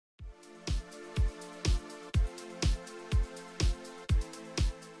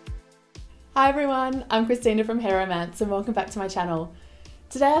Hi everyone, I'm Christina from Hair Romance and welcome back to my channel.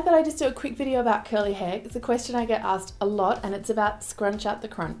 Today I thought I'd just do a quick video about curly hair. It's a question I get asked a lot and it's about scrunch out the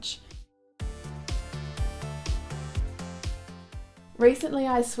crunch. Recently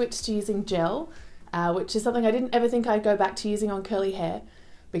I switched to using gel, which is something I didn't ever think I'd go back to using on curly hair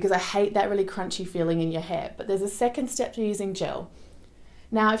because I hate that really crunchy feeling in your hair. But there's a second step to using gel.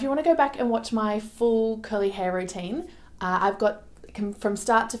 Now if you want to go back and watch my full curly hair routine, I've got from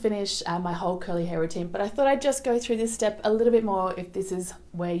start to finish my whole curly hair routine, but I thought I'd just go through this step a little bit more if this is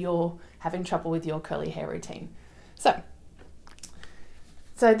where you're having trouble with your curly hair routine. So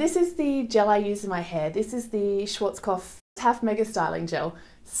this is the gel I use in my hair. This is the Schwarzkopf Half Mega Styling Gel.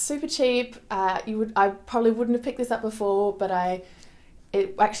 Super cheap. I probably wouldn't have picked this up before, but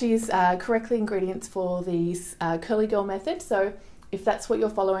it actually is correctly ingredients for the curly girl method. So if that's what you're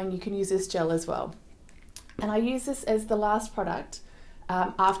following, you can use this gel as well. And I use this as the last product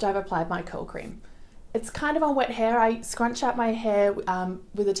after I've applied my curl cream. It's kind of on wet hair. I scrunch out my hair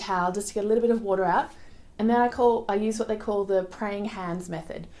with a towel just to get a little bit of water out. And then I use what they call the praying hands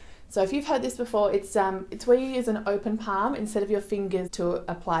method. So if you've heard this before, it's where you use an open palm instead of your fingers to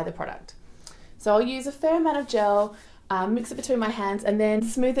apply the product. So I'll use a fair amount of gel, mix it between my hands and then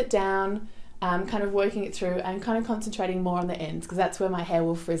smooth it down, kind of working it through and kind of concentrating more on the ends because that's where my hair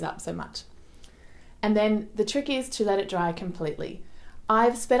will frizz up so much. And then the trick is to let it dry completely.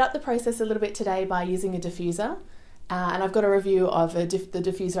 I've sped up the process a little bit today by using a diffuser, and I've got a review of the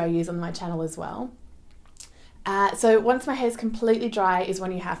diffuser I use on my channel as well. So once my hair is completely dry is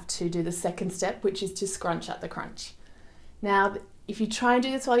when you have to do the second step, which is to scrunch out the crunch. Now, if you try and do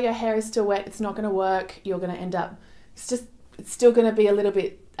this while your hair is still wet, it's not going to work. You're going to end up, it's still going to be a little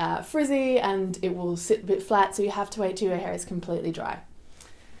bit frizzy and it will sit a bit flat, so you have to wait till your hair is completely dry.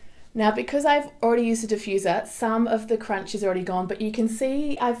 Now, because I've already used a diffuser, some of the crunch is already gone, but you can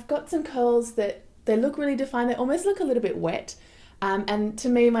see I've got some curls that they look really defined. They almost look a little bit wet. And to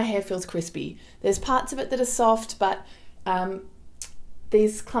me, my hair feels crispy. There's parts of it that are soft, but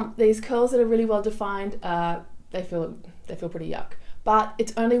these curls that are really well defined, they feel pretty yuck. But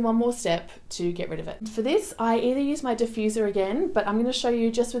it's only one more step to get rid of it. For this, I either use my diffuser again, but I'm going to show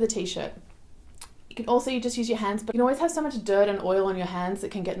you just with a t-shirt. You can also just use your hands, but you can always have so much dirt and oil on your hands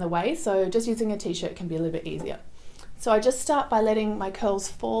that can get in the way, so just using a t-shirt can be a little bit easier. So I just start by letting my curls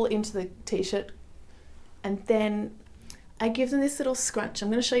fall into the t-shirt, and then I give them this little scrunch. I'm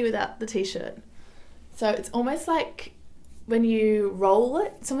going to show you without the t-shirt. So it's almost like when you roll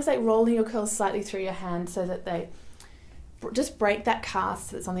it, it's almost like rolling your curls slightly through your hand so that they just break that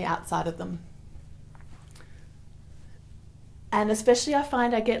cast that's on the outside of them. And especially I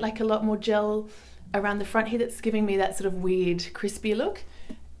find I get like a lot more gel around the front here that's giving me that sort of weird crispy look,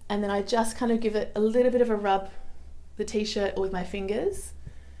 and then I just kind of give it a little bit of a rub the t-shirt with my fingers,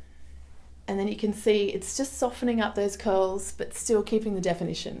 and then you can see it's just softening up those curls but still keeping the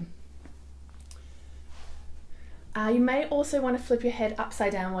definition. You may also want to flip your head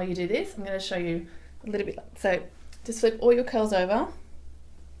upside down while you do this. I'm going to show you a little bit. So just flip all your curls over.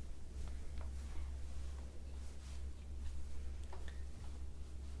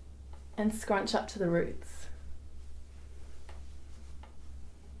 And scrunch up to the roots.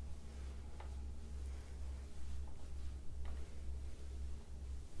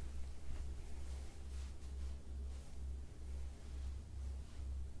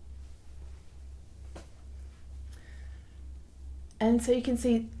 And so you can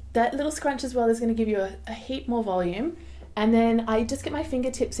see that little scrunch as well is going to give you a heap more volume. And then I just get my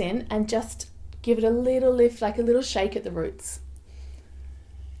fingertips in and just give it a little lift, like a little shake at the roots.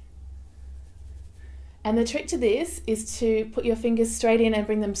 And the trick to this is to put your fingers straight in and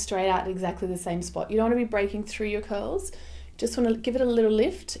bring them straight out at exactly the same spot. You don't want to be breaking through your curls. Just want to give it a little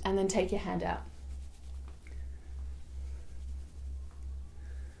lift and then take your hand out.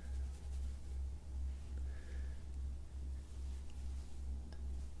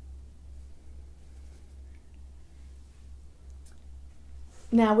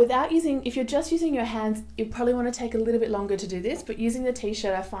 Now if you're just using your hands, you probably want to take a little bit longer to do this, but using the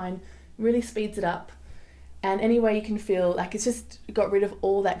t-shirt I find really speeds it up. And anyway, you can feel like it's just got rid of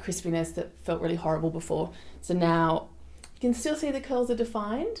all that crispiness that felt really horrible before. So now you can still see the curls are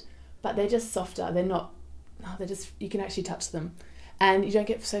defined, but they're just softer. They're not, you can actually touch them. And you don't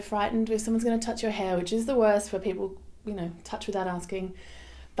get so frightened if someone's going to touch your hair, which is the worst, where people, touch without asking.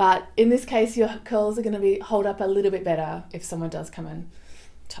 But in this case, your curls are going to hold up a little bit better if someone does come and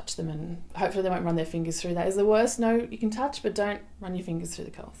touch them, and hopefully they won't run their fingers through. That is the worst. No, you can touch, but don't run your fingers through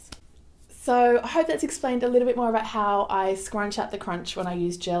the curls. So I hope that's explained a little bit more about how I scrunch out the crunch when I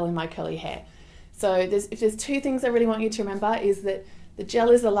use gel in my curly hair. So if there's two things I really want you to remember is that The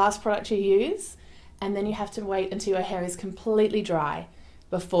gel is the last product you use, and then you have to wait until your hair is completely dry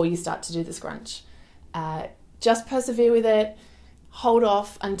before you start to do the scrunch. Just persevere with it. Hold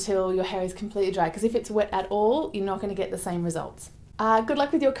off until your hair is completely dry, because if it's wet at all, you're not going to get the same results. Good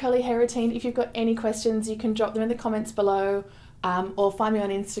luck with your curly hair routine. If you've got any questions, you can drop them in the comments below, or find me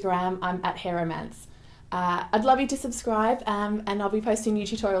on Instagram. I'm at hairomance. I'd love you to subscribe, and I'll be posting new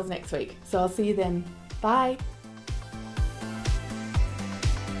tutorials next week. So I'll see you then. Bye.